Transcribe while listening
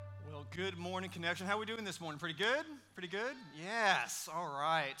Good morning, Connection. How are we doing this morning? Pretty good? Pretty good? Yes. All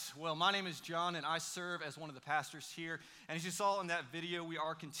right. Well, my name is John, and I serve as one of the pastors here. And as you saw in that video, we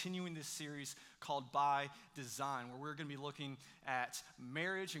are continuing this series called By Design, where we're going to be looking at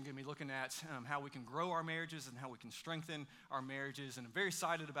marriage and going to be looking at how we can grow our marriages and how we can strengthen our marriages. And I'm very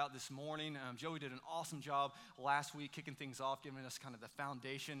excited about this morning. Joey did an awesome job last week kicking things off, giving us kind of the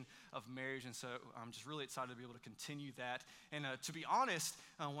foundation of marriage. And so I'm just really excited to be able to continue that. And to be honest,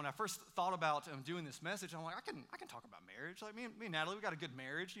 when I first thought about doing this message, I'm like, I can talk about marriage. Like me and Natalie, we got a good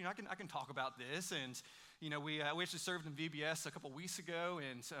marriage. You know, I can talk about this. And you know, we actually served in VBS a couple weeks ago,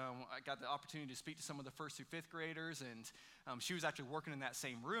 and I got the opportunity to speak to some of the first through fifth graders, and she was actually working in that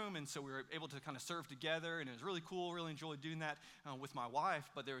same room, and so we were able to kind of serve together, and it was really cool. Really enjoyed doing that with my wife.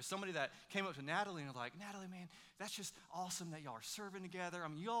 But there was somebody that came up to Natalie and was like, Natalie, man, that's just awesome that y'all are serving together. I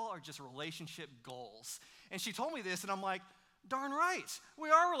mean, y'all are just relationship goals. And she told me this, and I'm like, darn right,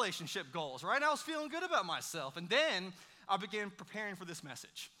 we are relationship goals, right? And I was feeling good about myself. And then I began preparing for this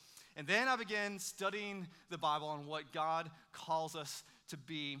message. And then I began studying the Bible on what God calls us to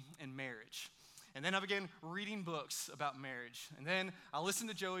be in marriage. And then I began reading books about marriage. And then I listened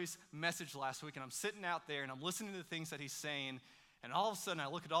to Joey's message last week, and I'm sitting out there, and I'm listening to the things that he's saying. And all of a sudden, I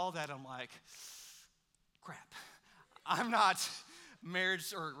look at all that, and I'm like, crap, I'm not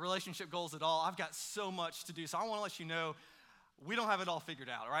marriage or relationship goals at all. I've got so much to do. So I want to let you know, we don't have it all figured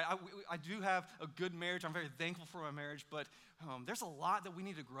out, right? I do have a good marriage. I'm very thankful for my marriage, but there's a lot that we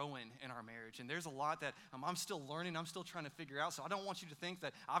need to grow in our marriage, and there's a lot that I'm still learning. I'm still trying to figure out, so I don't want you to think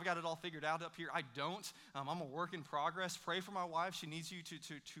that I've got it all figured out up here. I don't. I'm a work in progress. Pray for my wife. She needs you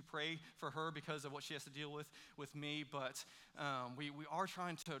to pray for her because of what she has to deal with me, but we are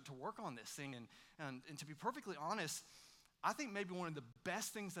trying to work on this thing, and to be perfectly honest, I think maybe one of the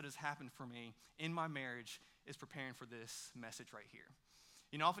best things that has happened for me in my marriage is preparing for this message right here.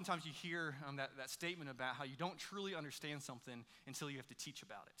 You know, oftentimes you hear that statement about how you don't truly understand something until you have to teach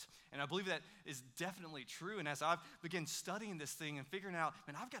about it. And I believe that is definitely true. And as I've begun studying this thing and figuring out,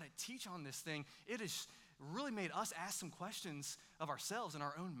 man, I've got to teach on this thing, it has really made us ask some questions of ourselves in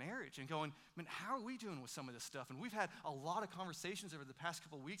our own marriage and going, man, how are we doing with some of this stuff? And we've had a lot of conversations over the past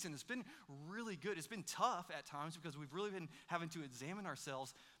couple of weeks, and it's been really good. It's been tough at times because we've really been having to examine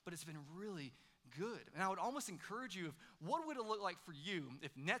ourselves, but it's been really good. And I would almost encourage you, what would it look like for you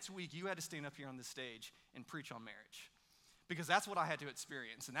if next week you had to stand up here on this stage and preach on marriage? Because that's what I had to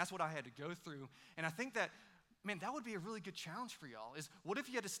experience, and that's what I had to go through. And I think that, man, that would be a really good challenge for y'all, is what if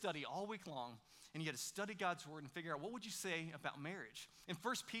you had to study all week long, and you had to study God's word and figure out, what would you say about marriage? In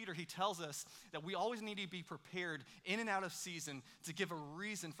 1 Peter, he tells us that we always need to be prepared in and out of season to give a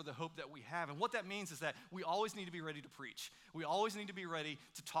reason for the hope that we have. And what that means is that we always need to be ready to preach. We always need to be ready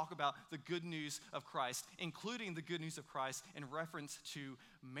to talk about the good news of Christ, including the good news of Christ in reference to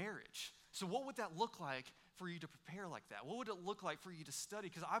marriage. So what would that look like for you to prepare like that? What would it look like for you to study?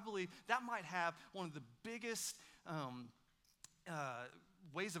 Because I believe that might have one of the biggest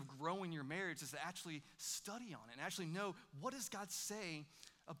ways of growing your marriage is to actually study on it and actually know, what does God say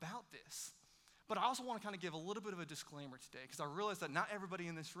about this? But I also want to kind of give a little bit of a disclaimer today, because I realize that not everybody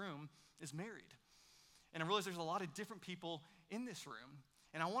in this room is married. And I realize there's a lot of different people in this room.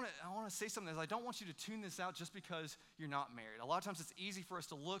 And I want to say something. I don't want you to tune this out just because you're not married. A lot of times it's easy for us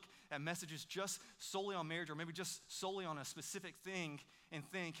to look at messages just solely on marriage, or maybe just solely on a specific thing, and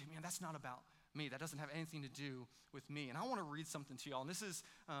think, man, that's not about me. That doesn't have anything to do with me. And I want to read something to y'all. And this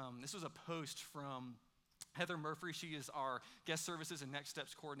was a post from Heather Murphy. She is our guest services and next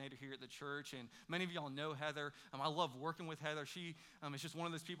steps coordinator here at the church, and many of y'all know Heather. I love working with Heather. She is just one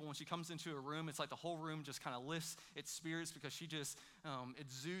of those people, when she comes into a room, it's like the whole room just kind of lifts its spirits, because she just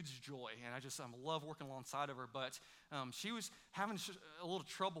exudes joy, and I love working alongside of her. But she was having a little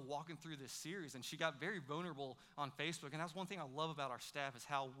trouble walking through this series, and she got very vulnerable on Facebook, and that's one thing I love about our staff, is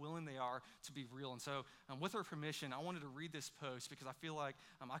how willing they are to be real. And so with her permission, I wanted to read this post, because I feel like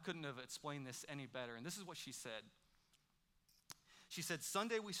I couldn't have explained this any better. And this is what she said. She said,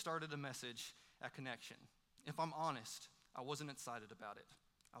 Sunday we started a message at Connection. If I'm honest, I wasn't excited about it.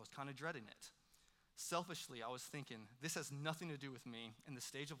 I was kind of dreading it. Selfishly, I was thinking, this has nothing to do with me and the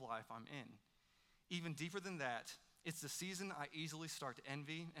stage of life I'm in. Even deeper than that, it's the season I easily start to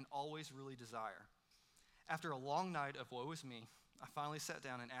envy and always really desire. After a long night of woe is me, I finally sat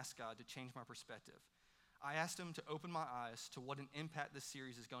down and asked God to change my perspective. I asked him to open my eyes to what an impact this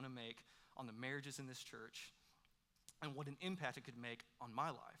series is going to make on the marriages in this church, and what an impact it could make on my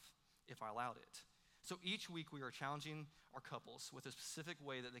life if I allowed it. So each week we are challenging our couples with a specific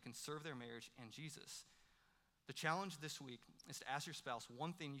way that they can serve their marriage and Jesus. The challenge this week is to ask your spouse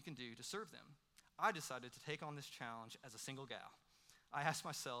one thing you can do to serve them. I decided to take on this challenge as a single gal. I asked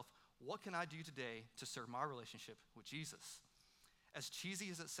myself, what can I do today to serve my relationship with Jesus? As cheesy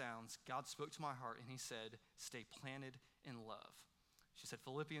as it sounds, God spoke to my heart and he said, stay planted in love. She said,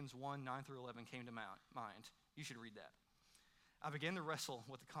 Philippians 1, 9 through 11 came to mind. You should read that. I began to wrestle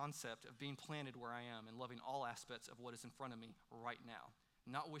with the concept of being planted where I am and loving all aspects of what is in front of me right now,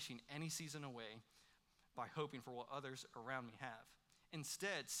 not wishing any season away by hoping for what others around me have.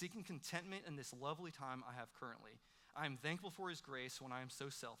 Instead, seeking contentment in this lovely time I have currently. I am thankful for his grace when I am so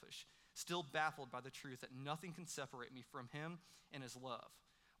selfish, still baffled by the truth that nothing can separate me from him and his love,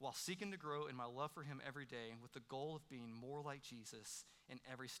 while seeking to grow in my love for him every day with the goal of being more like Jesus in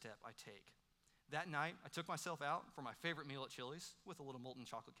every step I take. That night, I took myself out for my favorite meal at Chili's with a little molten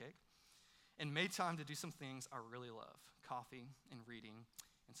chocolate cake and made time to do some things I really love, coffee and reading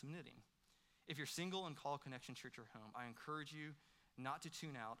and some knitting. If you're single and call Connection Church your home, I encourage you not to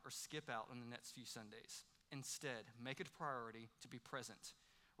tune out or skip out on the next few Sundays. Instead, make it a priority to be present.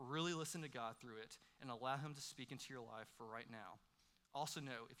 Really listen to God through it and allow him to speak into your life for right now. Also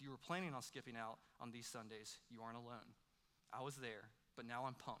know, if you were planning on skipping out on these Sundays, you aren't alone. I was there, but now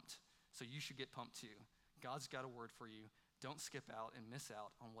I'm pumped. So you should get pumped too. God's got a word for you. Don't skip out and miss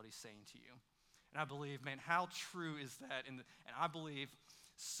out on what he's saying to you. And I believe, man, how true is that? And I believe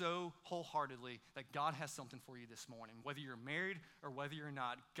so wholeheartedly that God has something for you this morning. Whether you're married or whether you're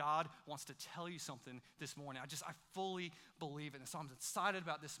not, God wants to tell you something this morning. I fully believe it. And so I'm excited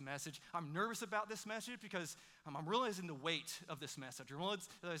about this message. I'm nervous about this message because I'm realizing the weight of this message. I'm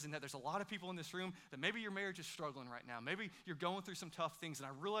realizing that there's a lot of people in this room that maybe your marriage is struggling right now. Maybe you're going through some tough things. And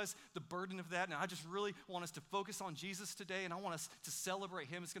I realize the burden of that. And I just really want us to focus on Jesus today. And I want us to celebrate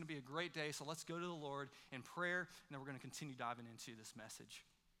him. It's going to be a great day. So let's go to the Lord in prayer. And then we're going to continue diving into this message.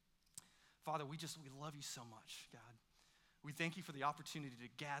 Father, we love you so much, God. We thank you for the opportunity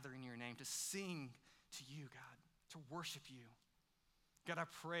to gather in your name, to sing to you, God, to worship you. God, I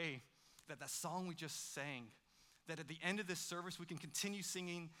pray that song we just sang, that at the end of this service, we can continue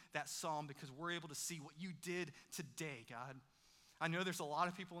singing that song because we're able to see what you did today, God. I know there's a lot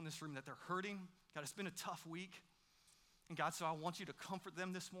of people in this room that they're hurting. God, it's been a tough week. And God, so I want you to comfort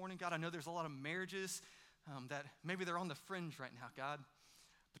them this morning. God, I know there's a lot of marriages that maybe they're on the fringe right now, God.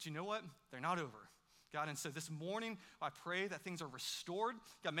 But you know what? They're not over, God. And so this morning, I pray that things are restored.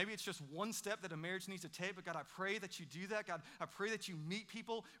 God, maybe it's just one step that a marriage needs to take, but God, I pray that you do that. God, I pray that you meet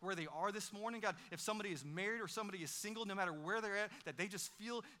people where they are this morning. God, if somebody is married or somebody is single, no matter where they're at, that they just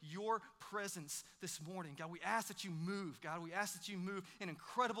feel your presence this morning. God, we ask that you move. God, we ask that you move in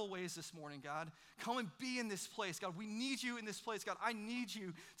incredible ways this morning, God. Come and be in this place. God, we need you in this place. God, I need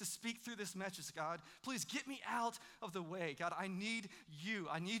you to speak through this message, God. Please get me out of the way. God, I need you.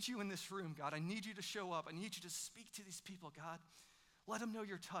 I need you in this room, God. I need you to show up. I need you to speak to these people, God. Let them know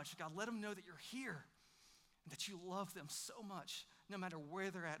your touch, God. Let them know that you're here and that you love them so much, no matter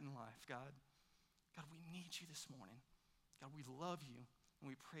where they're at in life, God. God, we need you this morning. God, we love you and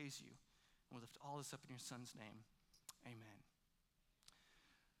we praise you. And we lift all this up in your son's name. Amen.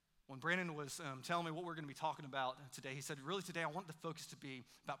 When Brandon was telling me what we're going to be talking about today, he said, really today I want the focus to be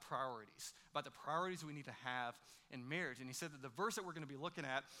about priorities, about the priorities we need to have in marriage. And he said that the verse that we're going to be looking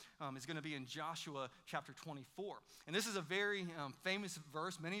at is going to be in Joshua chapter 24. And this is a very famous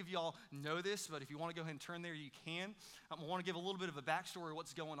verse. Many of y'all know this, but if you want to go ahead and turn there, you can. I want to give a little bit of a backstory of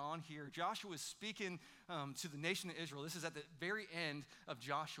what's going on here. Joshua is speaking to the nation of Israel. This is at the very end of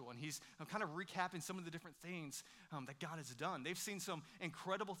Joshua, and he's kind of recapping some of the different things that God has done. They've seen some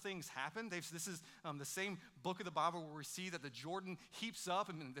incredible things happen. This is the same book of the Bible where we see that the Jordan heaps up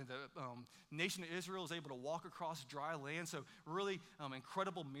and the nation of Israel is able to walk across dry land. So really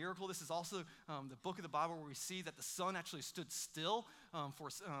incredible miracle. This is also the book of the Bible where we see that the sun actually stood still for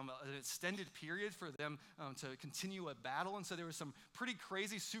an extended period for them to continue a battle. And so there was some pretty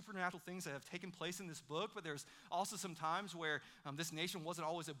crazy supernatural things that have taken place in this book, but there's also some times where this nation wasn't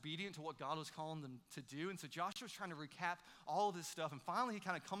always obedient to what God was calling them to do. And so Joshua's trying to recap all of this stuff. And finally, he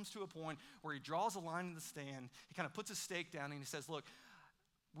kind of comes to a point where he draws a line in the sand. He kind of puts a stake down and he says, look,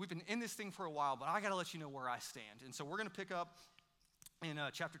 we've been in this thing for a while, but I got to let you know where I stand. And so we're going to pick up in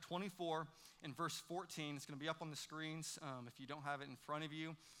chapter 24 in verse 14. It's going to be up on the screens if you don't have it in front of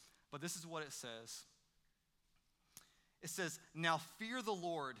you. But this is what it says. It says, now fear the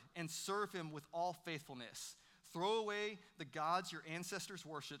Lord and serve him with all faithfulness. Throw away the gods your ancestors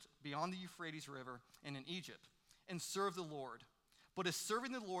worshipped beyond the Euphrates River and in Egypt, and serve the Lord. But if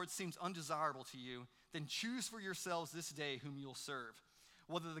serving the Lord seems undesirable to you, then choose for yourselves this day whom you'll serve,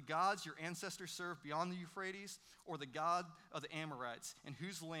 whether the gods your ancestors served beyond the Euphrates or the God of the Amorites in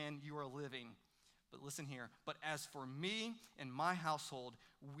whose land you are living. But listen here, but as for me and my household,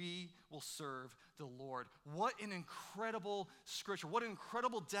 we will serve the Lord. What an incredible scripture. What an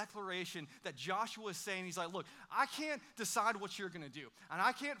incredible declaration that Joshua is saying. He's like, look, I can't decide what you're going to do, and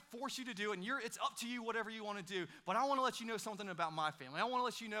I can't force you to do it, and it's up to you whatever you want to do, but I want to let you know something about my family. I want to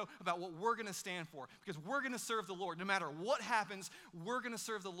let you know about what we're going to stand for, because we're going to serve the Lord. No matter what happens, we're going to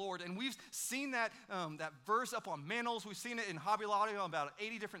serve the Lord. And we've seen that verse up on mantles. We've seen it in Hobby Lobby on about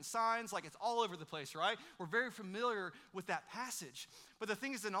 80 different signs. Like, it's all over the place, right? We're very familiar with that passage. But the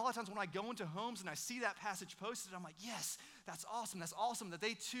thing is that a lot of times when I go into homes and I see that passage posted, I'm like, yes, that's awesome. That's awesome that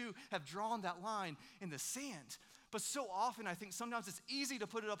they too have drawn that line in the sand. But so often I think sometimes it's easy to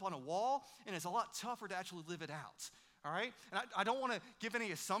put it up on a wall, and it's a lot tougher to actually live it out. All right? And I don't want to give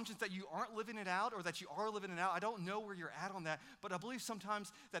any assumptions that you aren't living it out or that you are living it out. I don't know where you're at on that, but I believe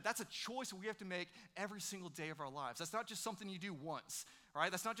sometimes that that's a choice we have to make every single day of our lives. That's not just something you do once, all right?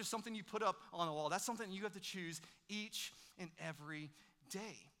 That's not just something you put up on a wall. That's something you have to choose each and every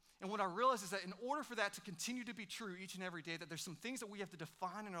day. And what I realize is that in order for that to continue to be true each and every day, that there's some things that we have to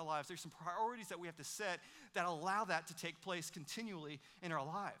define in our lives. There's some priorities that we have to set that allow that to take place continually in our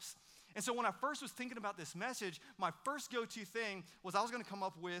lives. And so when I first was thinking about this message, my first go-to thing was I was going to come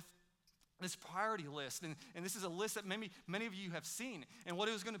up with this priority list. And this is a list that many of you have seen. And what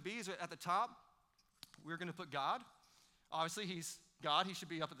it was going to be is at the top, we were going to put God. Obviously, he's God. He should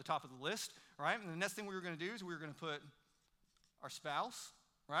be up at the top of the list, right? And the next thing we were going to do is we were going to put our spouse,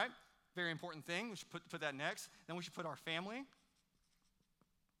 right? Very important thing. We should put that next. Then we should put our family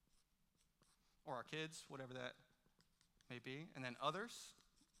or our kids, whatever that may be. And then others.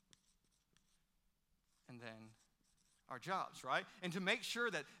 And then our jobs, right? And to make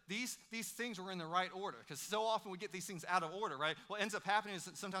sure that these things are in the right order, because so often we get these things out of order, right? What ends up happening is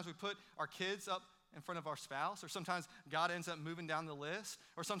that sometimes we put our kids up in front of our spouse, or sometimes God ends up moving down the list,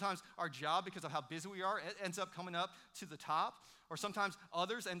 or sometimes our job, because of how busy we are, it ends up coming up to the top, or sometimes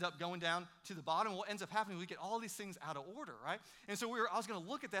others end up going down to the bottom. What ends up happening, we get all these things out of order, right? And so I was going to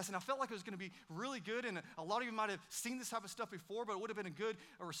look at this, and I felt like it was going to be really good, and a lot of you might have seen this type of stuff before, but it would have been a good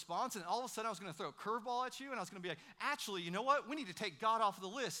response, and all of a sudden I was going to throw a curveball at you, and I was going to be like, actually, you know what? We need to take God off the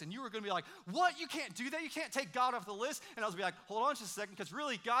list. And you were going to be like, what? You can't do that? You can't take God off the list? And I was going to be like, hold on just a second, because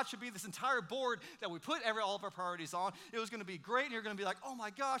really God should be this entire board that we put all of our priorities on. It was going to be great, and you're going to be like, oh my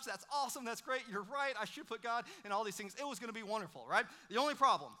gosh, that's awesome, that's great, you're right, I should put God in all these things. It was going to be wonderful, right? The only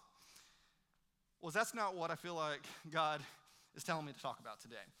problem was that's not what I feel like God is telling me to talk about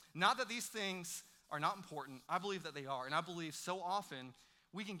today. Not that these things are not important. I believe that they are, and I believe so often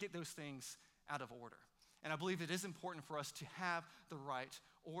we can get those things out of order. And I believe it is important for us to have the right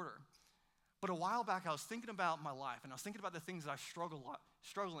order. But a while back, I was thinking about my life, and I was thinking about the things that I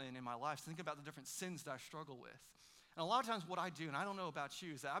struggle in my life, thinking about the different sins that I struggle with. And a lot of times what I do, and I don't know about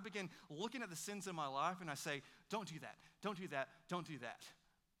you, is that I begin looking at the sins in my life, and I say, don't do that, don't do that, don't do that.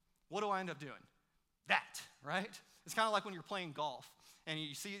 What do I end up doing? That, right? It's kind of like when you're playing golf, and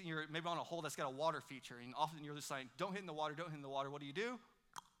you see you're maybe on a hole that's got a water feature, and often you're just saying, don't hit in the water, don't hit in the water. What do?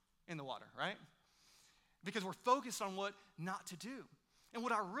 In the water, right? Because we're focused on what not to do. And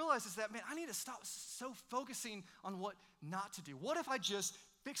what I realize is that, man, I need to stop so focusing on what not to do. What if I just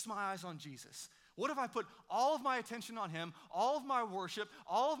fixed my eyes on Jesus? What if I put all of my attention on him, all of my worship,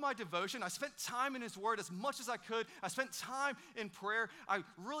 all of my devotion? I spent time in his word as much as I could. I spent time in prayer. I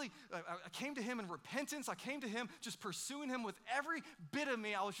came to him in repentance. I came to him just pursuing him with every bit of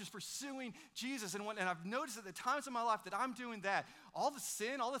me. I was just pursuing Jesus. And I've noticed at the times in my life that I'm doing that, all the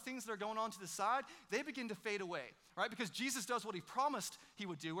sin, all the things that are going on to the side, they begin to fade away, right? Because Jesus does what he promised he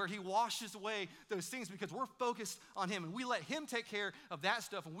would do, where he washes away those things because we're focused on him, and we let him take care of that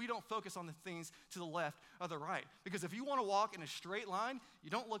stuff, and we don't focus on the things to the left or the right. Because if you want to walk in a straight line, you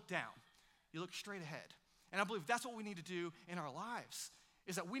don't look down. You look straight ahead. And I believe that's what we need to do in our lives,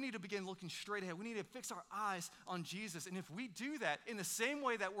 is that we need to begin looking straight ahead. We need to fix our eyes on Jesus. And if we do that in the same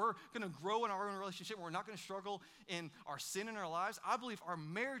way that we're going to grow in our own relationship, we're not going to struggle in our sin in our lives, I believe our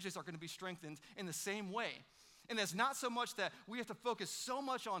marriages are going to be strengthened in the same way. And it's not so much that we have to focus so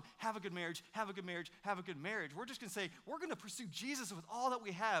much on have a good marriage, have a good marriage, have a good marriage. We're just going to say, we're going to pursue Jesus with all that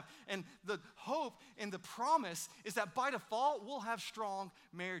we have. And the hope and the promise is that by default, we'll have strong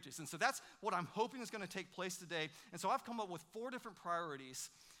marriages. And so that's what I'm hoping is going to take place today. And so I've come up with 4 different priorities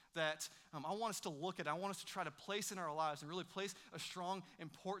that I want us to look at. I want us to try to place in our lives and really place a strong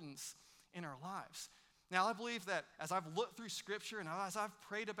importance in our lives. Now, I believe that as I've looked through Scripture and as I've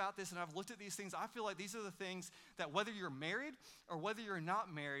prayed about this and I've looked at these things, I feel like these are the things that whether you're married or whether you're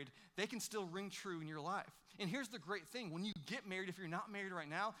not married, they can still ring true in your life. And here's the great thing. When you get married, if you're not married right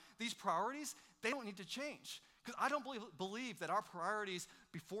now, these priorities, they don't need to change. Because I don't believe that our priorities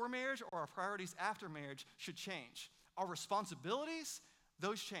before marriage or our priorities after marriage should change. Our responsibilities,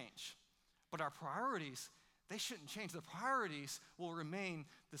 those change. But our priorities, they shouldn't change. The priorities will remain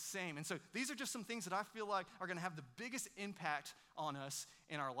the same. And so these are just some things that I feel like are going to have the biggest impact on us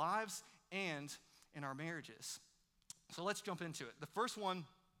in our lives and in our marriages. So let's jump into it. The first one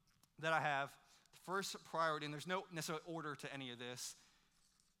that I have, the first priority, and there's no necessarily order to any of this,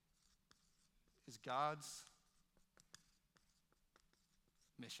 is God's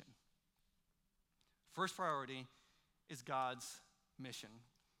mission. First priority is God's mission.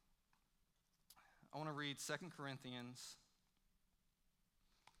 I want to read 2 Corinthians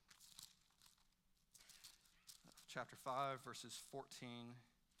chapter 5, verses 14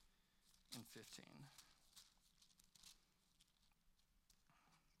 and 15.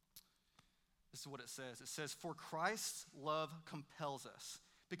 This is what it says. It says, "For Christ's love compels us,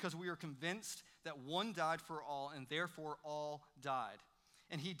 because we are convinced that one died for all, and therefore all died.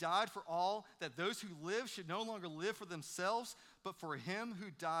 And he died for all, that those who live should no longer live for themselves, but for him who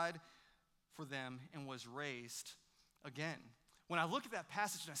died for them and was raised again." When I look at that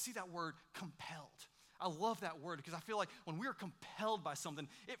passage and I see that word compelled, I love that word because I feel like when we are compelled by something,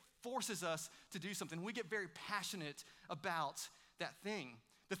 it forces us to do something. We get very passionate about that thing.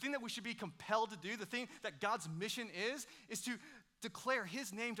 The thing that we should be compelled to do, the thing that God's mission is to declare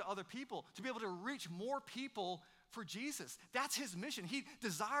his name to other people, to be able to reach more people for Jesus. That's his mission. He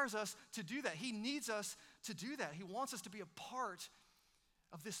desires us to do that. He needs us to do that. He wants us to be a part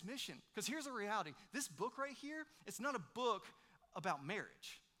of this mission. Because here's the reality. This book right here, it's not a book about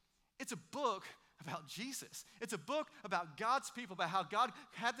marriage. It's a book about Jesus. It's a book about God's people, about how God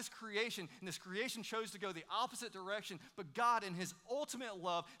had this creation, and this creation chose to go the opposite direction, but God, in his ultimate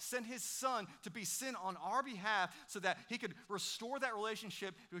love, sent his son to be sin on our behalf so that he could restore that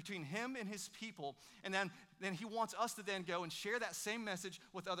relationship between him and his people. And then he wants us to then go and share that same message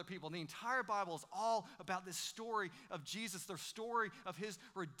with other people. And the entire Bible is all about this story of Jesus, the story of his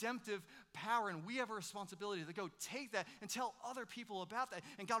redemptive power. And we have a responsibility to go take that and tell other people about that.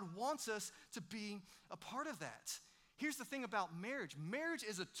 And God wants us to be a part of that. Here's the thing about marriage. Marriage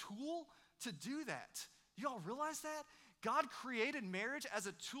is a tool to do that. You all realize that? God created marriage as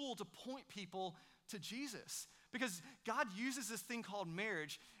a tool to point people to Jesus. Because God uses this thing called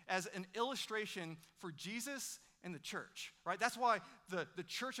marriage as an illustration for Jesus and the church, right? That's why the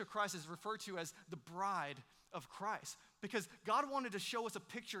church of Christ is referred to as the bride of Christ. Because God wanted to show us a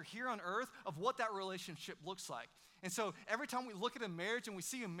picture here on earth of what that relationship looks like. And so every time we look at a marriage and we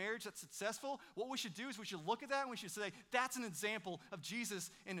see a marriage that's successful, what we should do is we should look at that and we should say, that's an example of Jesus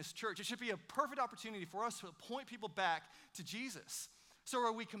and his church. It should be a perfect opportunity for us to point people back to Jesus. So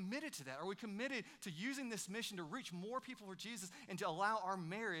are we committed to that? Are we committed to using this mission to reach more people for Jesus and to allow our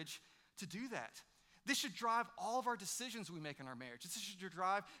marriage to do that? This should drive all of our decisions we make in our marriage. This should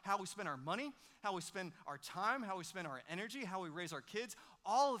drive how we spend our money, how we spend our time, how we spend our energy, how we raise our kids.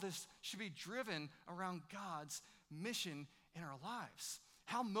 All of this should be driven around God's mission in our lives.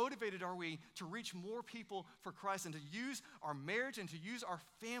 How motivated are we to reach more people for Christ and to use our marriage and to use our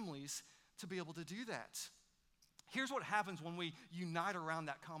families to be able to do that? Here's what happens when we unite around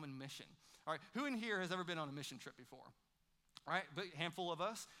that common mission. All right, who in here has ever been on a mission trip before? All right, a handful of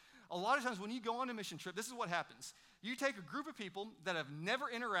us. A lot of times when you go on a mission trip, this is what happens. You take a group of people that have never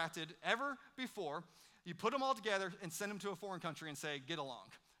interacted ever before, you put them all together and send them to a foreign country and say, get along,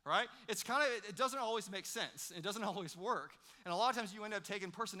 right? It doesn't always make sense. It doesn't always work. And a lot of times you end up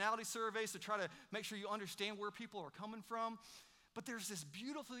taking personality surveys to try to make sure you understand where people are coming from. But there's this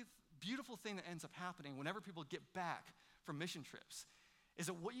beautiful thing that ends up happening whenever people get back from mission trips, is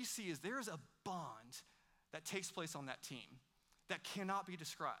that what you see is there is a bond that takes place on that team that cannot be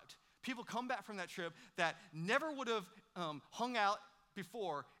described. People come back from that trip that never would have hung out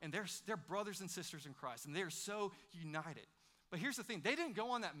before, and they're brothers and sisters in Christ, and they're so united. But here's the thing, they didn't go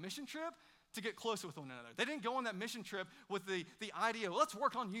on that mission trip to get closer with one another. They didn't go on that mission trip with the idea, well, let's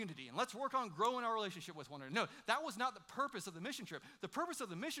work on unity and let's work on growing our relationship with one another. No, that was not the purpose of the mission trip. The purpose of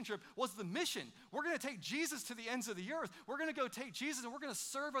the mission trip was the mission. We're going to take Jesus to the ends of the earth. We're going to go take Jesus and we're going to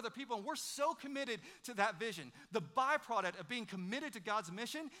serve other people, and we're so committed to that vision. The byproduct of being committed to God's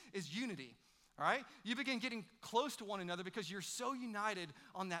mission is unity, all right? You begin getting close to one another because you're so united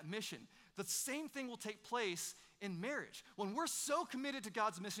on that mission. The same thing will take place in marriage. When we're so committed to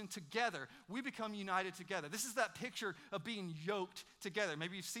God's mission together, we become united together. This is that picture of being yoked together.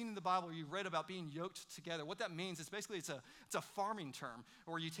 Maybe you've seen in the Bible or you've read about being yoked together. What that means is basically it's a farming term,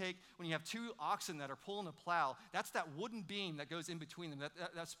 where when you have two oxen that are pulling a plow, that's that wooden beam that goes in between them.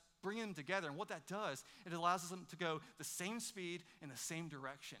 That's bringing them together. And what that does, it allows them to go the same speed in the same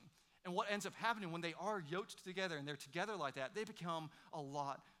direction. And what ends up happening when they are yoked together and they're together like that, they become a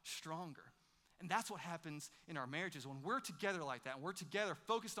lot stronger. And that's what happens in our marriages. When we're together like that, and we're together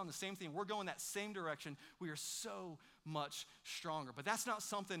focused on the same thing, we're going that same direction, we are so much stronger. But that's not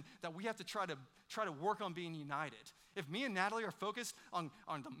something that we have to try to work on being united. If me and Natalie are focused on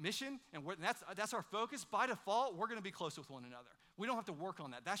the mission, and that's our focus, by default, we're going to be close with one another. We don't have to work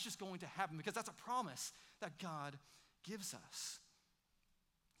on that. That's just going to happen because that's a promise that God gives us.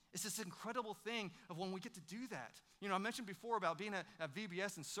 It's this incredible thing of when we get to do that. You know, I mentioned before about being at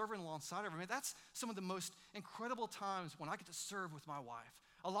VBS and serving alongside of her. I mean, that's some of the most incredible times when I get to serve with my wife.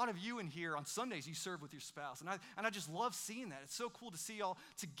 A lot of you in here on Sundays, you serve with your spouse. And I just love seeing that. It's so cool to see y'all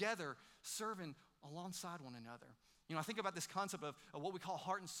together serving alongside one another. You know, I think about this concept of what we call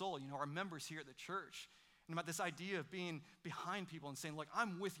heart and soul, you know, our members here at the church. And about this idea of being behind people and saying, look,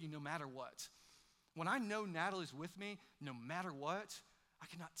 I'm with you no matter what. When I know Natalie's with me, no matter what, I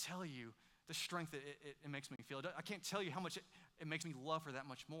cannot tell you the strength that it makes me feel. I can't tell you how much it makes me love her that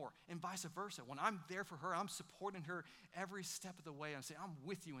much more. And vice versa. When I'm there for her, I'm supporting her every step of the way. I'm saying, I'm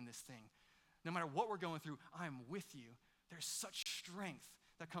with you in this thing. No matter what we're going through, I'm with you. There's such strength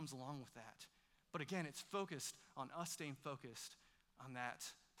that comes along with that. But again, it's focused on us staying focused on that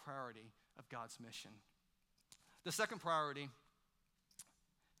priority of God's mission. The second priority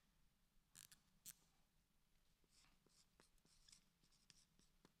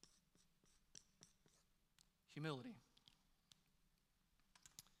humility.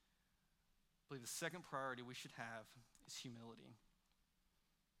 I believe the second priority we should have is humility.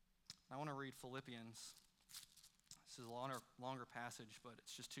 I want to read Philippians. This is a longer passage, but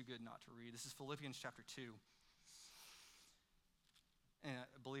it's just too good not to read. This is Philippians chapter 2. And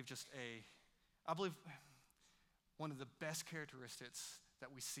I believe one of the best characteristics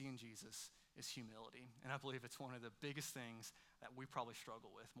that we see in Jesus is humility. And I believe it's one of the biggest things that we probably struggle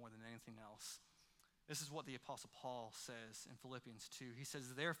with more than anything else. This is what the Apostle Paul says in Philippians 2. He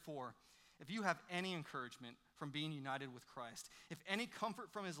says, therefore, if you have any encouragement from being united with Christ, if any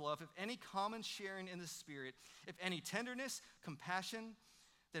comfort from his love, if any common sharing in the Spirit, if any tenderness, compassion,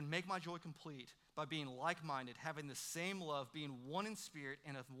 then make my joy complete by being like-minded, having the same love, being one in spirit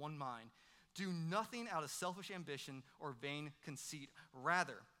and of one mind. Do nothing out of selfish ambition or vain conceit.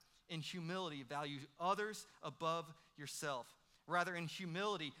 Rather, in humility, value others above yourself. Rather, in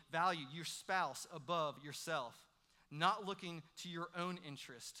humility, value your spouse above yourself, not looking to your own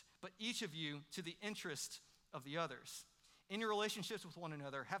interest, but each of you to the interest of the others. In your relationships with one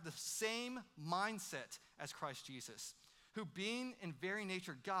another, have the same mindset as Christ Jesus, who being in very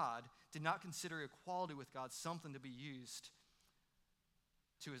nature God, did not consider equality with God something to be used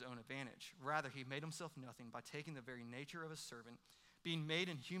to his own advantage. Rather, he made himself nothing by taking the very nature of a servant, being made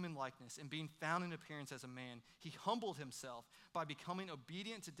in human likeness and being found in appearance as a man. He humbled himself by becoming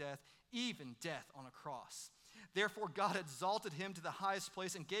obedient to death, even death on a cross. Therefore, God exalted him to the highest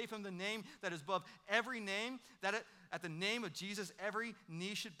place and gave him the name that is above every name, that at the name of Jesus, every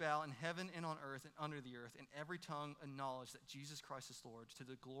knee should bow in heaven and on earth and under the earth, and every tongue acknowledge that Jesus Christ is Lord, to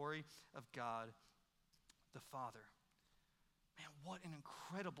the glory of God the Father. Man, what an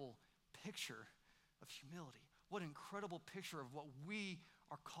incredible picture of humility. What an incredible picture of what we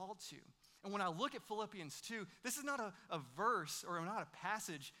are called to. And when I look at Philippians 2, this is not a verse or not a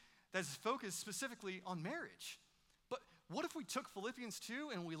passage that's focused specifically on marriage. But what if we took Philippians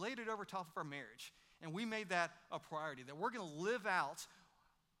 2 and we laid it over top of our marriage and we made that a priority, that we're going to live out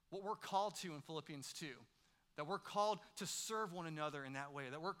what we're called to in Philippians 2, that we're called to serve one another in that way,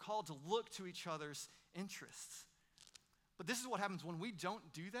 that we're called to look to each other's interests. But this is what happens when we don't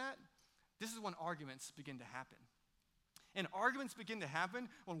do that. This is when arguments begin to happen. And arguments begin to happen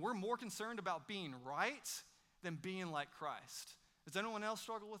when we're more concerned about being right than being like Christ. Does anyone else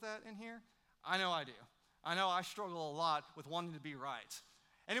struggle with that in here? I know I do. I know I struggle a lot with wanting to be right.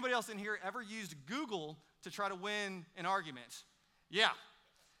 Anybody else in here ever used Google to try to win an argument? Yeah,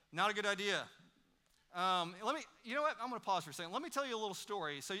 not a good idea. You know what? I'm going to pause for a second. Let me tell you a little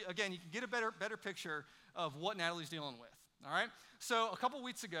story. So again, you can get a better picture of what Natalie's dealing with. All right? So a couple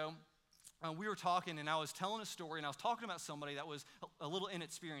weeks ago, we were talking, and I was telling a story, and I was talking about somebody that was a little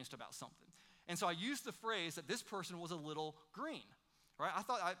inexperienced about something. And so I used the phrase that this person was a little green, right? I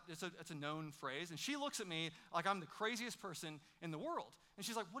thought it's a known phrase. And she looks at me like I'm the craziest person in the world. And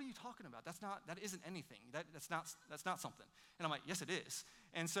she's like, what are you talking about? That isn't anything. That's not something. And I'm like, yes, it is.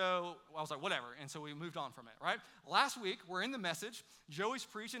 And so I was like, whatever. And so we moved on from it, right? Last week, we're in the message. Joey's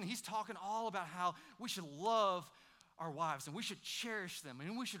preaching. He's talking all about how we should love our wives, and we should cherish them,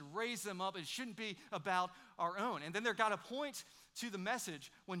 and we should raise them up. It shouldn't be about our own. And then there got a point to the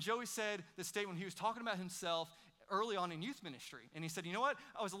message when Joey said the statement, he was talking about himself early on in youth ministry. And he said, you know what?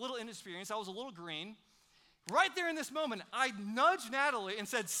 I was a little inexperienced. I was a little green. Right there in this moment, I nudged Natalie and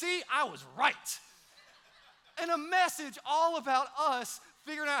said, see, I was right. And a message all about us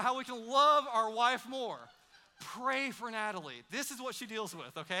figuring out how we can love our wife more. Pray for Natalie. This is what she deals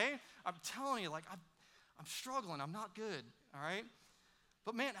with, okay? I'm telling you, like, I'm struggling. I'm not good, all right?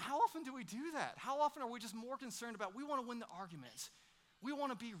 But man, how often do we do that? How often are we just more concerned about, we want to win the argument. We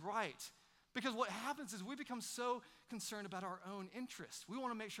want to be right. Because what happens is we become so concerned about our own interests. We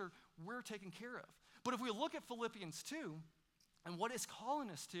want to make sure we're taken care of. But if we look at Philippians 2 and what it's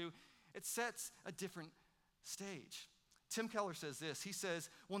calling us to, it sets a different stage. Tim Keller says this. He says,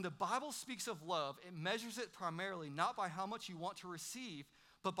 when the Bible speaks of love, it measures it primarily not by how much you want to receive,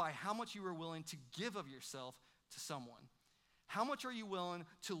 but by how much you are willing to give of yourself to someone. How much are you willing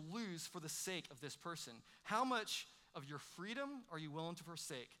to lose for the sake of this person? How much of your freedom are you willing to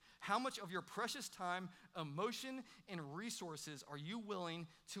forsake? How much of your precious time, emotion, and resources are you willing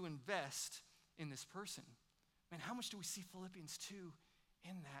to invest in this person? Man, how much do we see Philippians 2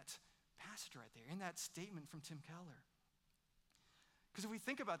 in that passage right there, in that statement from Tim Keller? Because if we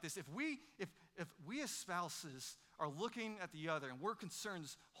think about this, if we as spouses are looking at the other and we're concerned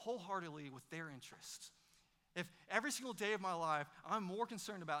wholeheartedly with their interests, if every single day of my life I'm more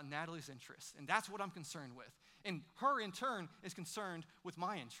concerned about Natalie's interests, and that's what I'm concerned with, and her in turn is concerned with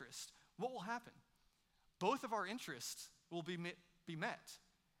my interest, what will happen? Both of our interests will be met.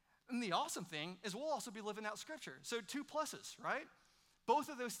 And the awesome thing is we'll also be living out Scripture. So 2 pluses, right? Both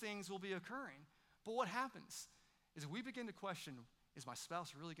of those things will be occurring. But what happens is we begin to question, is my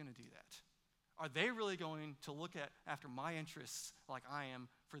spouse really going to do that? Are they really going to look after my interests like I am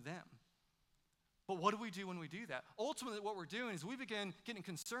for them? But what do we do when we do that? Ultimately, what we're doing is we begin getting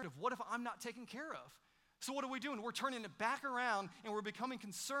concerned of what if I'm not taken care of? So what are we doing? We're turning it back around and we're becoming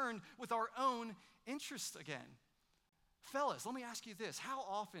concerned with our own interests again. Fellas, let me ask you this. How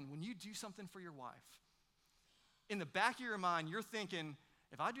often when you do something for your wife, in the back of your mind, you're thinking,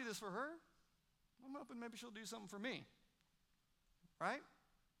 if I do this for her, I'm hoping maybe she'll do something for me. Right?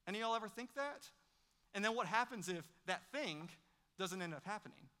 Any of y'all ever think that? And then what happens if that thing doesn't end up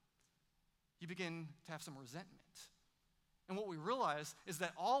happening? You begin to have some resentment. And what we realize is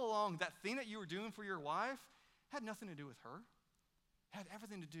that all along, that thing that you were doing for your wife had nothing to do with her. It had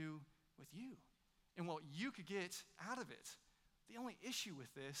everything to do with you and what you could get out of it. The only issue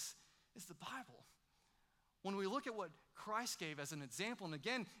with this is the Bible. When we look at what Christ gave as an example, and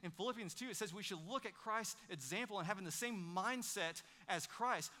again, in Philippians 2, it says we should look at Christ's example and having the same mindset as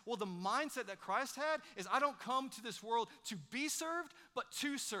Christ. Well, the mindset that Christ had is I don't come to this world to be served, but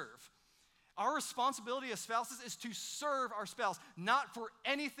to serve. Our responsibility as spouses is to serve our spouse, not for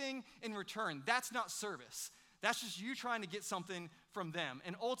anything in return. That's not service. That's just you trying to get something from them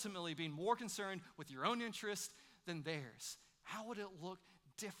and ultimately being more concerned with your own interest than theirs. How would it look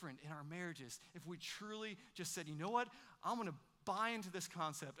different in our marriages if we truly just said, you know what, I'm going to buy into this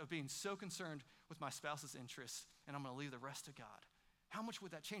concept of being so concerned with my spouse's interests and I'm going to leave the rest to God? How much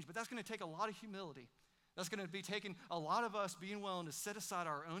would that change? But that's going to take a lot of humility. That's going to be taking a lot of us being willing to set aside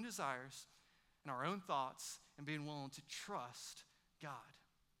our own desires and our own thoughts and being willing to trust God.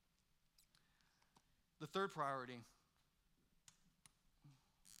 The third priority,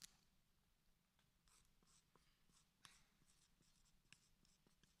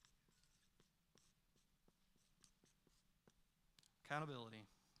 accountability.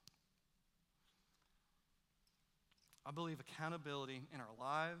 I believe accountability in our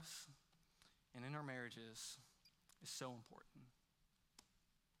lives and in our marriages is so important.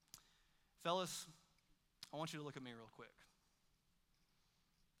 Fellas, I want you to look at me real quick.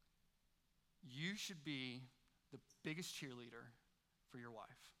 You should be the biggest cheerleader for your wife.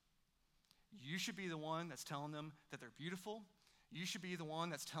 You should be the one that's telling them that they're beautiful. You should be the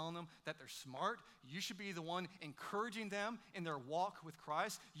one that's telling them that they're smart. You should be the one encouraging them in their walk with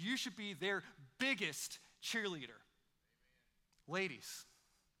Christ. You should be their biggest cheerleader. Ladies,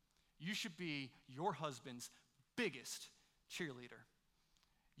 you should be your husband's biggest cheerleader.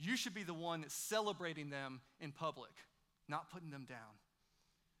 You should be the one that's celebrating them in public, not putting them down.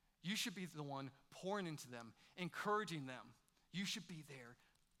 You should be the one pouring into them, encouraging them. You should be their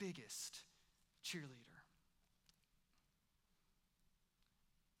biggest cheerleader.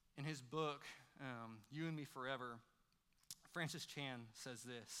 In his book, You and Me Forever, Francis Chan says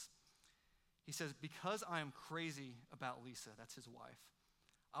this. He says, because I am crazy about Lisa, that's his wife,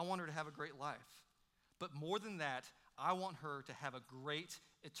 I want her to have a great life. But more than that, I want her to have a great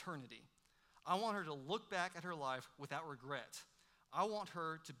eternity. I want her to look back at her life without regret. I want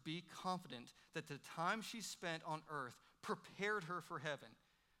her to be confident that the time she spent on earth prepared her for heaven.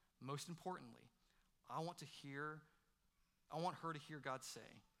 Most importantly, I want her to hear God say,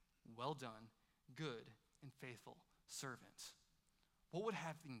 well done, good and faithful servant. What would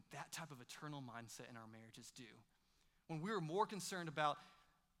having that type of eternal mindset in our marriages do? When we were more concerned about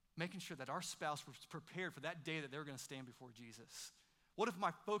making sure that our spouse was prepared for that day that they were going to stand before Jesus. What if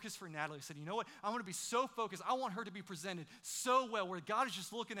my focus for Natalie said, you know what, I'm going to be so focused, I want her to be presented so well, where God is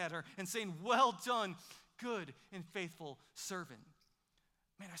just looking at her and saying, well done, good and faithful servant.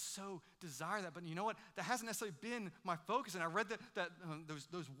 Man, I so desire that, but you know what? That hasn't necessarily been my focus. And I read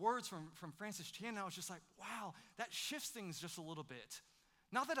those words from Francis Chan, and I was just like, wow, that shifts things just a little bit.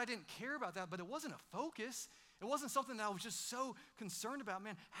 Not that I didn't care about that, but it wasn't a focus. It wasn't something that I was just so concerned about.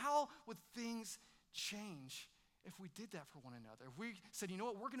 Man, how would things change if we did that for one another? If we said, you know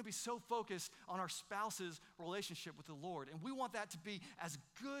what, we're going to be so focused on our spouse's relationship with the Lord, and we want that to be as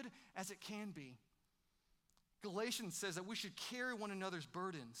good as it can be. Galatians says that we should carry one another's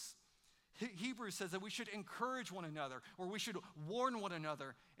burdens. Hebrews says that we should encourage one another, or we should warn one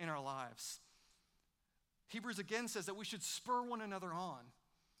another in our lives. Hebrews again says that we should spur one another on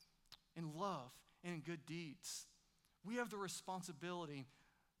in love and in good deeds. We have the responsibility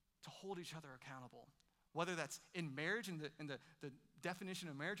to hold each other accountable, whether that's in marriage, in the definition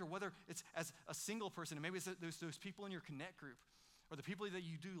of marriage, or whether it's as a single person, and maybe it's those people in your connect group, or the people that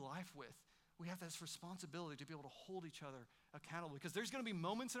you do life with. We have this responsibility to be able to hold each other accountable, because there's going to be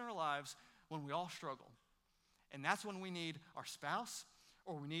moments in our lives when we all struggle. And that's when we need our spouse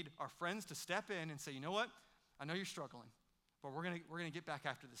or we need our friends to step in and say, you know what, I know you're struggling, but we're gonna get back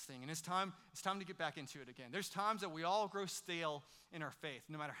after this thing. And it's time to get back into it again. There's times that we all grow stale in our faith,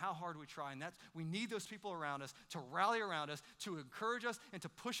 no matter how hard we try. And we need those people around us to rally around us, to encourage us, and to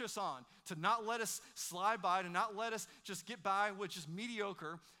push us on, to not let us slide by, to not let us just get by with just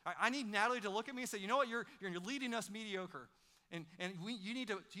mediocre. I need Natalie to look at me and say, you know what, you're leading us mediocre. And you need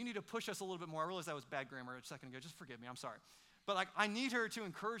to push us a little bit more. I realized that was bad grammar a second ago. Just forgive me. I'm sorry. But I need her to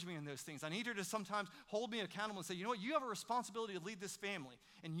encourage me in those things. I need her to sometimes hold me accountable and say, you know what, you have a responsibility to lead this family,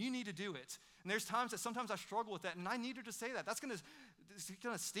 and you need to do it. And there's times that sometimes I struggle with that, and I need her to say that. That's going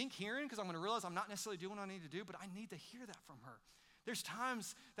to stink hearing, because I'm going to realize I'm not necessarily doing what I need to do, but I need to hear that from her. There's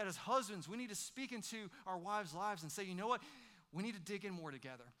times that as husbands, we need to speak into our wives' lives and say, you know what, we need to dig in more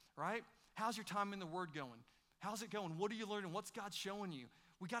together, right? How's your time in the Word going? How's it going? What are you learning? What's God showing you?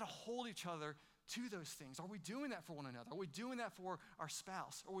 We got to hold each other to those things. Are we doing that for one another? Are we doing that for our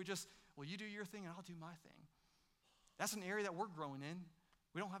spouse? Or are we just, well, you do your thing and I'll do my thing? That's an area that we're growing in.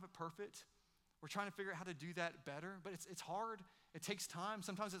 We don't have it perfect. We're trying to figure out how to do that better, but it's hard. It takes time.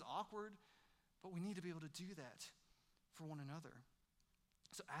 Sometimes it's awkward, but we need to be able to do that for one another.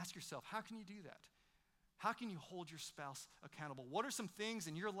 So ask yourself, how can you do that? How can you hold your spouse accountable? What are some things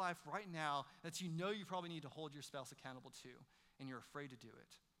in your life right now that you know you probably need to hold your spouse accountable to, and you're afraid to do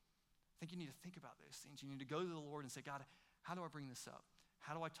it? I think you need to think about those things. You need to go to the Lord and say, God, how do I bring this up?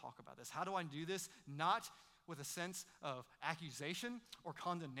 How do I talk about this? How do I do this? Not with a sense of accusation or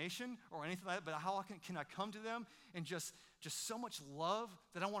condemnation or anything like that, but how can I come to them and just so much love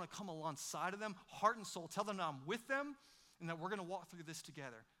that I want to come alongside of them, heart and soul, tell them that I'm with them and that we're going to walk through this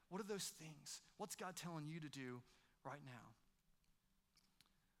together. What are those things? What's God telling you to do right now?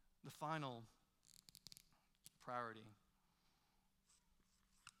 The final priority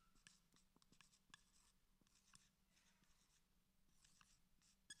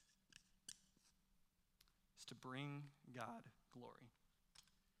is to bring God glory.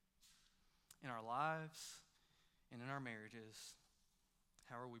 In our lives and in our marriages,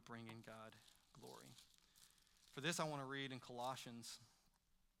 how are we bringing God glory? For this, I want to read in Colossians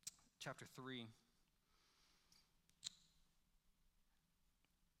chapter 3.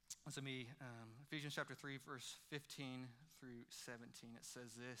 This will be Ephesians chapter 3, verse 15 through 17. It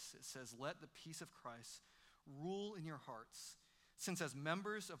says this. It says, let the peace of Christ rule in your hearts, since as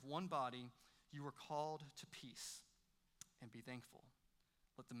members of one body you were called to peace, and be thankful.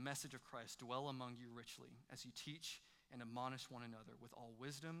 Let the message of Christ dwell among you richly as you teach and admonish one another with all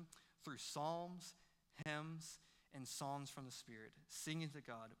wisdom through psalms, hymns, and songs from the Spirit, singing to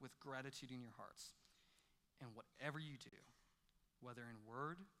God with gratitude in your hearts. And whatever you do, whether in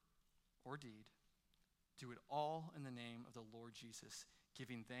word or deed, do it all in the name of the Lord Jesus,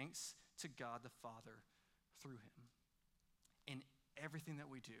 giving thanks to God the Father through him. In everything that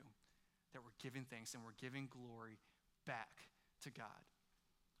we do, that we're giving thanks and we're giving glory back to God.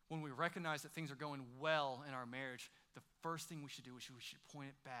 When we recognize that things are going well in our marriage, the first thing we should do is we should point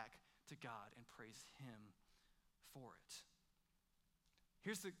it back to God and praise him for it.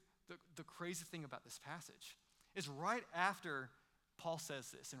 Here's the crazy thing about this passage is right after Paul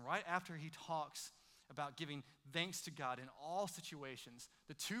says this, and right after he talks about giving thanks to God in all situations,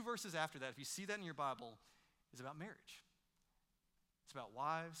 the two verses after that, if you see that in your Bible, is about marriage. It's about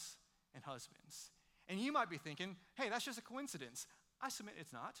wives and husbands. And you might be thinking, hey, that's just a coincidence. I submit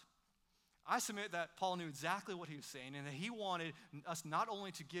it's not. I submit that Paul knew exactly what he was saying and that he wanted us not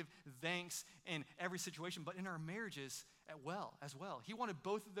only to give thanks in every situation, but in our marriages as well. He wanted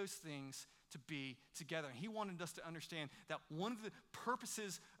both of those things to be together. And he wanted us to understand that one of the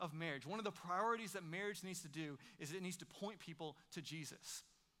purposes of marriage, one of the priorities that marriage needs to do is it needs to point people to Jesus.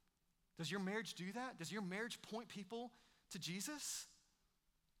 Does your marriage do that? Does your marriage point people to Jesus?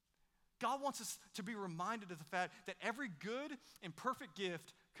 God wants us to be reminded of the fact that every good and perfect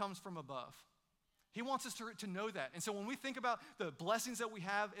gift comes from above. He wants us to know that. And so when we think about the blessings that we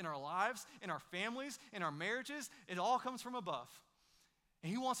have in our lives, in our families, in our marriages, it all comes from above.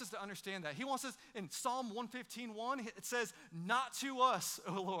 And he wants us to understand that. He wants us, in Psalm 115:1, it says, not to us,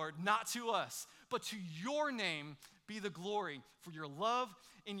 O Lord, not to us, but to your name be the glory for your love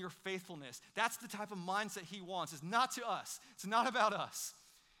and your faithfulness. That's the type of mindset he wants. It's not to us. It's not about us.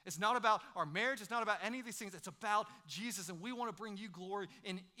 It's not about our marriage. It's not about any of these things. It's about Jesus, and we want to bring you glory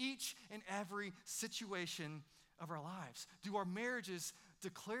in each and every situation of our lives. Do our marriages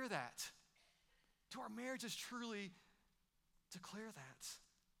declare that? Do our marriages truly declare that?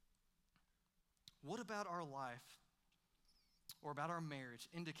 What about our life or about our marriage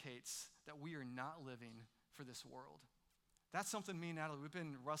indicates that we are not living for this world? That's something me and Natalie, we've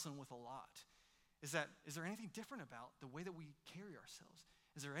been wrestling with a lot. Is there anything different about the way that we carry ourselves?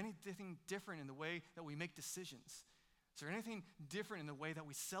 Is there anything different in the way that we make decisions? Is there anything different in the way that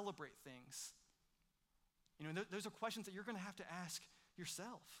we celebrate things? You know, those are questions that you're going to have to ask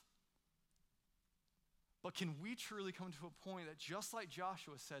yourself. But can we truly come to a point that just like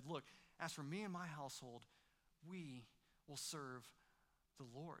Joshua said, look, as for me and my household, we will serve the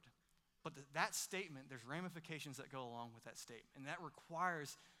Lord. But that statement, there's ramifications that go along with that statement. And that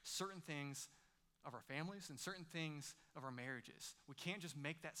requires certain things of our families and certain things of our marriages. We can't just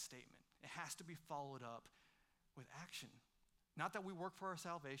make that statement. It has to be followed up with action. Not that we work for our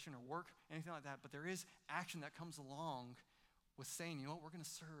salvation or work anything like that, but there is action that comes along with saying, you know what, we're going to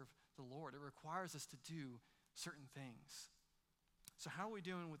serve the Lord. It requires us to do certain things. So how are we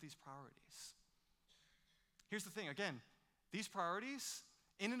doing with these priorities? Here's the thing, again, these priorities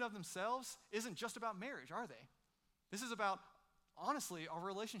in and of themselves isn't just about marriage, are they? This is about, honestly, our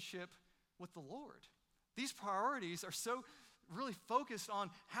relationship with the Lord. These priorities are so really focused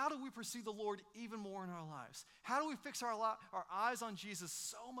on how do we pursue the Lord even more in our lives? How do we fix our eyes on Jesus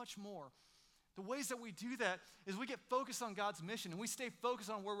so much more? The ways that we do that is we get focused on God's mission and we stay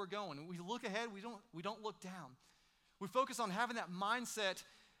focused on where we're going. And we look ahead, we don't look down. We focus on having that mindset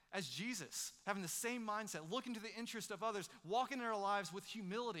as Jesus, having the same mindset, looking to the interest of others, walking in our lives with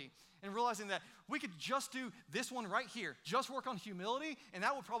humility, and realizing that we could just do this one right here, just work on humility, and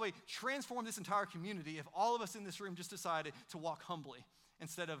that would probably transform this entire community if all of us in this room just decided to walk humbly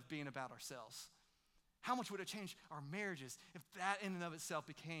instead of being about ourselves. How much would it change our marriages if that in and of itself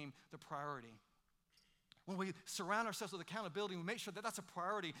became the priority? When we surround ourselves with accountability, we make sure that that's a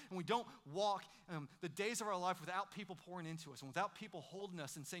priority, and we don't walk the days of our life without people pouring into us and without people holding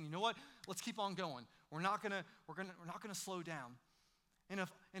us and saying, you know what, let's keep on going. We're not gonna slow down. And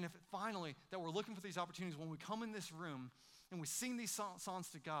if finally that we're looking for these opportunities when we come in this room and we sing these songs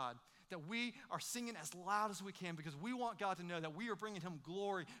to God, that we are singing as loud as we can because we want God to know that we are bringing him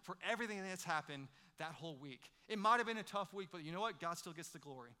glory for everything that's happened that whole week. It might have been a tough week, but you know what? God still gets the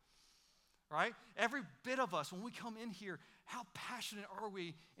glory. Right? Every bit of us, when we come in here, how passionate are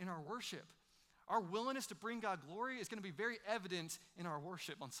we in our worship? Our willingness to bring God glory is going to be very evident in our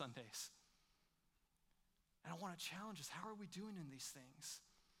worship on Sundays. And I want to challenge us, how are we doing in these things?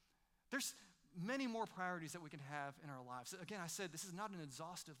 There's many more priorities that we can have in our lives. Again, I said this is not an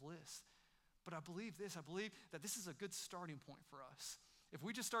exhaustive list, but I believe that this is a good starting point for us. If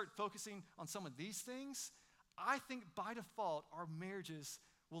we just start focusing on some of these things, I think by default, our marriages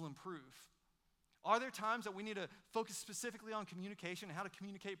will improve. Are there times that we need to focus specifically on communication and how to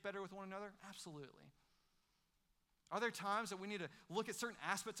communicate better with one another? Absolutely. Are there times that we need to look at certain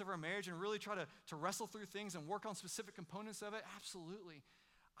aspects of our marriage and really try to wrestle through things and work on specific components of it? Absolutely.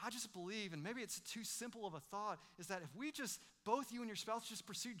 I just believe, and maybe it's too simple of a thought, is that if we just, both you and your spouse, just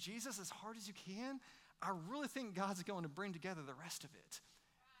pursue Jesus as hard as you can, I really think God's going to bring together the rest of it.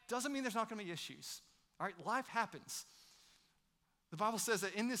 Doesn't mean there's not going to be issues. All right, life happens. The Bible says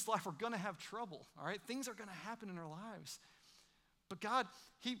that in this life we're going to have trouble, all right? Things are going to happen in our lives. But God,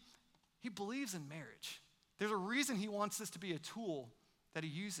 He believes in marriage. There's a reason he wants this to be a tool that he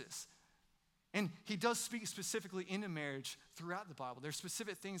uses. And he does speak specifically into marriage throughout the Bible. There's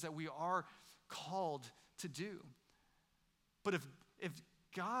specific things that we are called to do. But if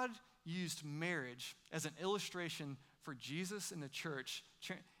God used marriage as an illustration for Jesus and the church,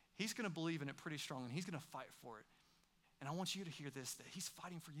 he's going to believe in it pretty strong, and he's going to fight for it. And I want you to hear this, that he's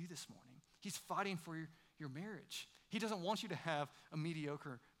fighting for you this morning. He's fighting for your marriage. He doesn't want you to have a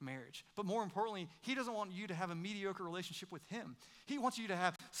mediocre marriage. But more importantly, he doesn't want you to have a mediocre relationship with him. He wants you to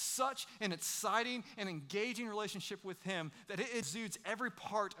have such an exciting and engaging relationship with him that it exudes every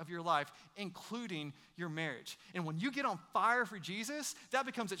part of your life, including your marriage. And when you get on fire for Jesus, that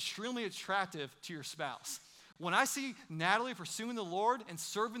becomes extremely attractive to your spouse. When I see Natalie pursuing the Lord and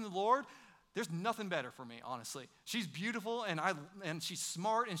serving the Lord, there's nothing better for me, honestly. She's beautiful and she's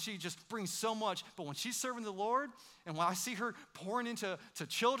smart and she just brings so much. But when she's serving the Lord and when I see her pouring into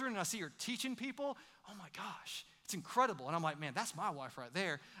children and I see her teaching people, oh my gosh, it's incredible. And I'm like, man, that's my wife right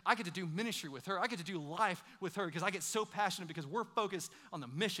there. I get to do ministry with her. I get to do life with her because I get so passionate because we're focused on the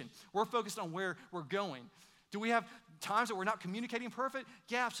mission. We're focused on where we're going. Do we have times that we're not communicating perfect?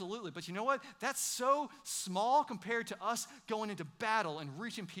 Yeah, absolutely. But you know what? That's so small compared to us going into battle and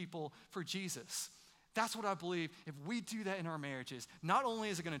reaching people for Jesus. That's what I believe. If we do that in our marriages, not only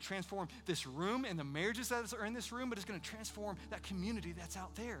is it going to transform this room and the marriages that are in this room, but it's going to transform that community that's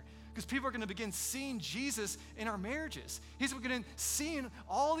out there. Because people are going to begin seeing Jesus in our marriages. He's going to seeing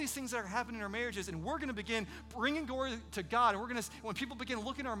all these things that are happening in our marriages, and we're going to begin bringing glory to God. And we're going to, when people begin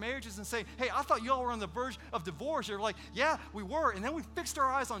looking at our marriages and say, hey, I thought y'all were on the verge of divorce. You're like, yeah, we were. And then we fixed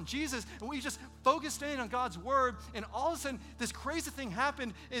our eyes on Jesus, and we just focused in on God's word. And all of a sudden, this crazy thing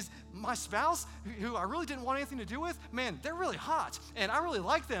happened is my spouse, who I really didn't want anything to do with, man, they're really hot. And I really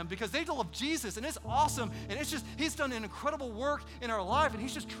like them because they love Jesus, and it's awesome. And it's just, he's done an incredible work in our life, and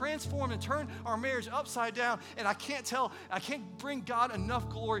he's just transformed and turned our marriage upside down. And I can't bring God enough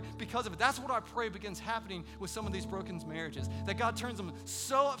glory because of it. That's what I pray begins happening with some of these broken marriages, that God turns them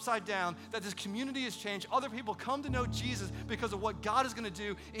so upside down that this community is changed. Other people come to know Jesus because of what God is going to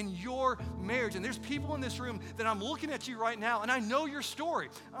do in your marriage. And there's people in this room that I'm looking at you right now, and I know your story.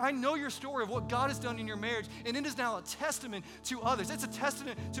 I know your story of what God has done in your marriage, and it is now a testament to others. It's a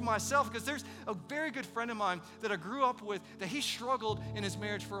testament to myself because there's a very good friend of mine that I grew up with that he struggled in his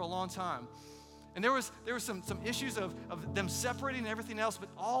marriage for a long time. And there was some issues of them separating and everything else, but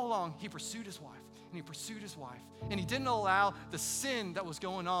all along he pursued his wife. And he pursued his wife. And he didn't allow the sin that was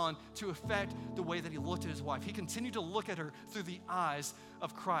going on to affect the way that he looked at his wife. He continued to look at her through the eyes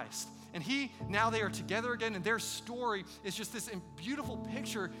of Christ. And now they are together again, and their story is just this beautiful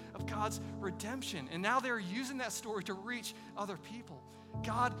picture of God's redemption. And now they're using that story to reach other people.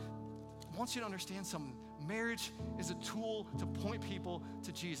 God wants you to understand something. Marriage is a tool to point people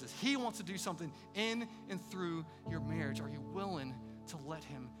to Jesus. He wants to do something in and through your marriage. Are you willing to let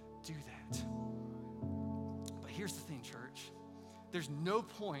him do that? But here's the thing, church. There's no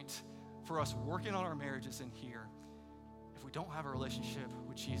point for us working on our marriages in here if we don't have a relationship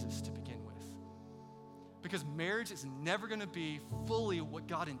with Jesus to begin with. Because marriage is never going to be fully what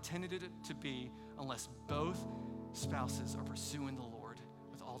God intended it to be unless both spouses are pursuing the Lord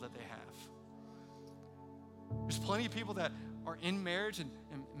with all that they have. There's plenty of people that are in marriage and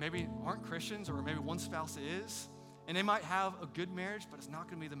maybe aren't Christians, or maybe one spouse is, and they might have a good marriage, but it's not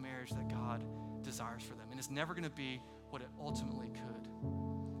going to be the marriage that God desires for them, and it's never going to be what it ultimately could.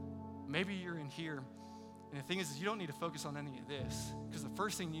 Maybe you're in here, and the thing is you don't need to focus on any of this, because the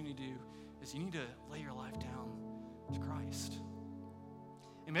first thing you need to do is you need to lay your life down to Christ.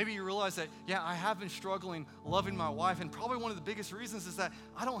 And maybe you realize that, yeah, I have been struggling loving my wife, and probably one of the biggest reasons is that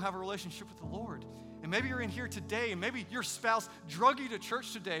I don't have a relationship with the Lord. And maybe you're in here today, and maybe your spouse drug you to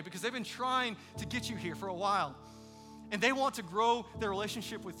church today because they've been trying to get you here for a while. And they want to grow their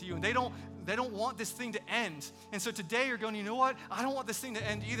relationship with you, and they don't want this thing to end. And so today you're going, you know what? I don't want this thing to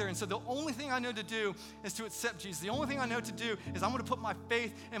end either. And so the only thing I know to do is to accept Jesus. The only thing I know to do is I'm going to put my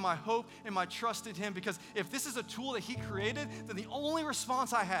faith and my hope and my trust in him, because if this is a tool that he created, then the only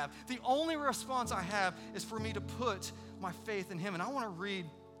response I have is for me to put my faith in him. And I want to read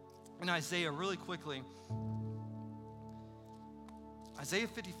in Isaiah really quickly. Isaiah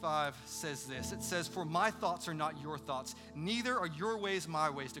 55 says this. It says, "For my thoughts are not your thoughts, neither are your ways my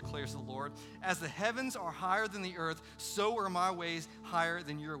ways, declares the Lord. As the heavens are higher than the earth, so are my ways higher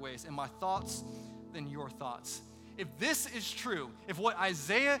than your ways, and my thoughts than your thoughts." If this is true, if what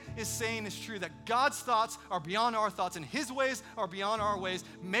Isaiah is saying is true, that God's thoughts are beyond our thoughts and his ways are beyond our ways,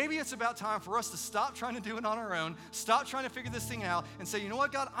 maybe it's about time for us to stop trying to do it on our own, stop trying to figure this thing out, and say, you know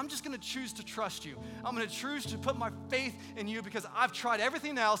what, God, I'm just going to choose to trust you. I'm going to choose to put my faith in you because I've tried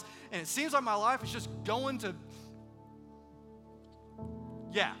everything else, and it seems like my life is just going to,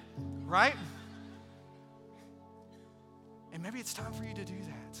 right? And maybe it's time for you to do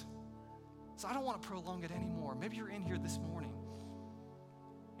that. So I don't want to prolong it anymore. Maybe you're in here this morning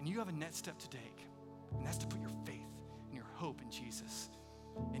and you have a next step to take, and that's to put your faith and your hope in Jesus.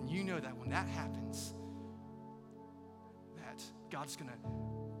 And you know that when that happens, that God's going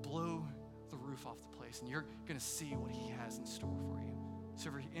to blow the roof off the place, and you're going to see what he has in store for you. So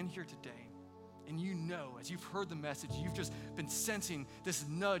if you're in here today, and you know, as you've heard the message, you've just been sensing this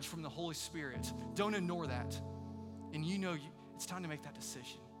nudge from the Holy Spirit, don't ignore that. And you know it's time to make that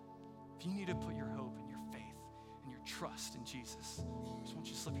decision. If you need to put your hope and your faith and your trust in Jesus, I just want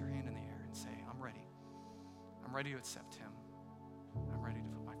you to slip your hand in the air and say, I'm ready. I'm ready to accept him. I'm ready to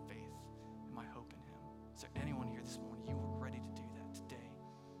put my faith and my hope in him. Is there anyone here this morning, you are ready to do that today?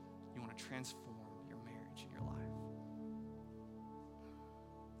 You want to transform your marriage and your life?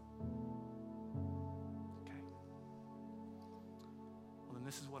 Okay. Well, then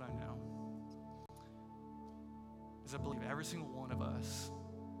this is what I know. Is I believe every single one of us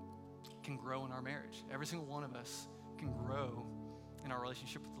can grow in our marriage. Every single one of us can grow in our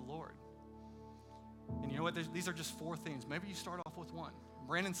relationship with the Lord. And you know what? These are just 4 things. Maybe you start off with 1.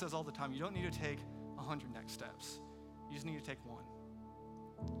 Brandon says all the time, you don't need to take 100 next steps. You just need to take 1.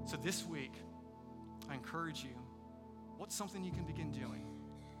 So this week, I encourage you, what's something you can begin doing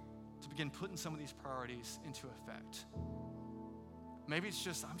to begin putting some of these priorities into effect? Maybe it's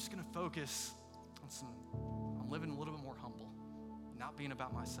just, I'm just going to focus on living a little bit more humble, not being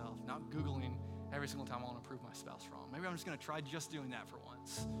about myself, not Googling every single time I want to prove my spouse wrong. Maybe I'm just going to try just doing that for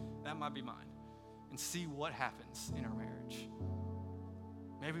once. That might be mine. And see what happens in our marriage.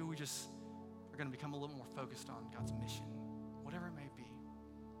 Maybe we just are going to become a little more focused on God's mission, whatever it may be.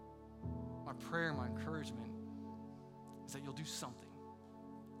 My prayer, my encouragement is that you'll do something.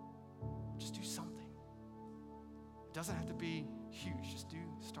 Just do something. It doesn't have to be huge. Just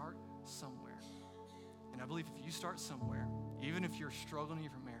start somewhere. And I believe if you start somewhere, even if you're struggling in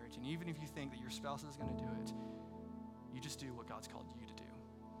your marriage, and even if you think that your spouse is going to do it, you just do what God's called you to do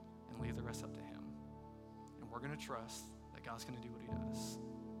and leave the rest up to him. And we're going to trust that God's going to do what he does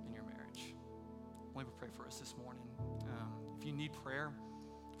in your marriage. Let me pray for us this morning. If you need prayer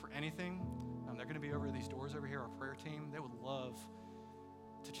for anything, they're going to be over these doors over here, our prayer team. They would love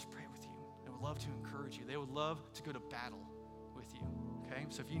to just pray with you. They would love to encourage you. They would love to go to battle with you, okay?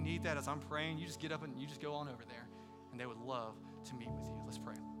 So if you need that as I'm praying, you just get up and you just go on over there, and they would love to meet with you. Let's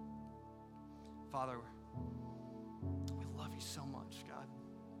pray. Father, we love you so much, God.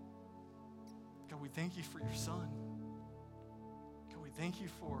 God, we thank you for your son. God, we thank you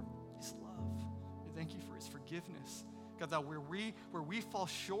for his love. We thank you for his forgiveness. God, that where we fall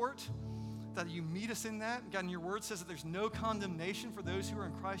short, that you meet us in that. God, and your word says that there's no condemnation for those who are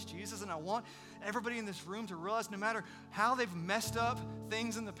in Christ Jesus. And I want everybody in this room to realize no matter how they've messed up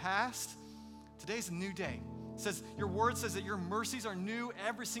things in the past, today's a new day. It says, your word says that your mercies are new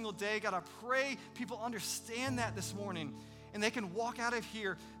every single day. God, I pray people understand that this morning. And they can walk out of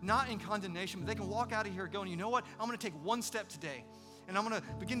here not in condemnation, but they can walk out of here going, you know what? I'm going to take 1 step today. And I'm going to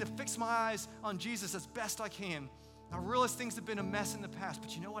begin to fix my eyes on Jesus as best I can. I realize things have been a mess in the past,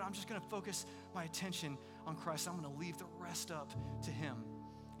 but you know what? I'm just going to focus my attention on Christ. I'm going to leave the rest up to him.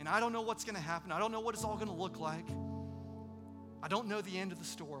 And I don't know what's going to happen. I don't know what it's all going to look like. I don't know the end of the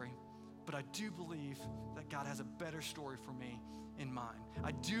story, but I do believe that God has a better story for me in mind.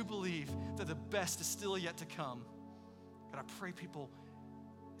 I do believe that the best is still yet to come. God, I pray people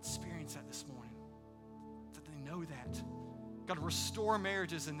experience that this morning, that they know that. God, restore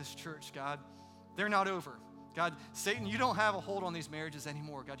marriages in this church, God. They're not over. God, Satan, you don't have a hold on these marriages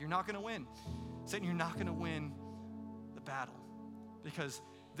anymore. God, you're not going to win. Satan, you're not going to win the battle because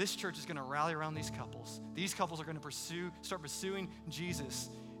this church is going to rally around these couples. These couples are going to start pursuing Jesus,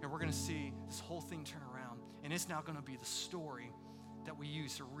 and we're going to see this whole thing turn around. And it's now going to be the story that we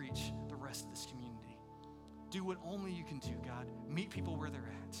use to reach the rest of this community. Do what only you can do, God. Meet people where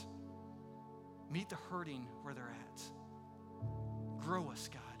they're at. Meet the hurting where they're at. Grow us,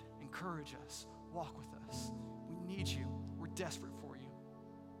 God. Encourage us. Walk with us. We need you. We're desperate for you.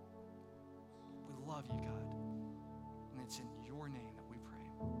 We love you, God. And it's in your name that we pray.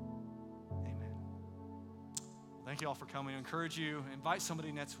 Amen. Thank you all for coming. I encourage you, invite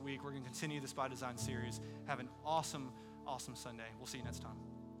somebody next week. We're going to continue this By Design series. Have an awesome, awesome Sunday. We'll see you next time.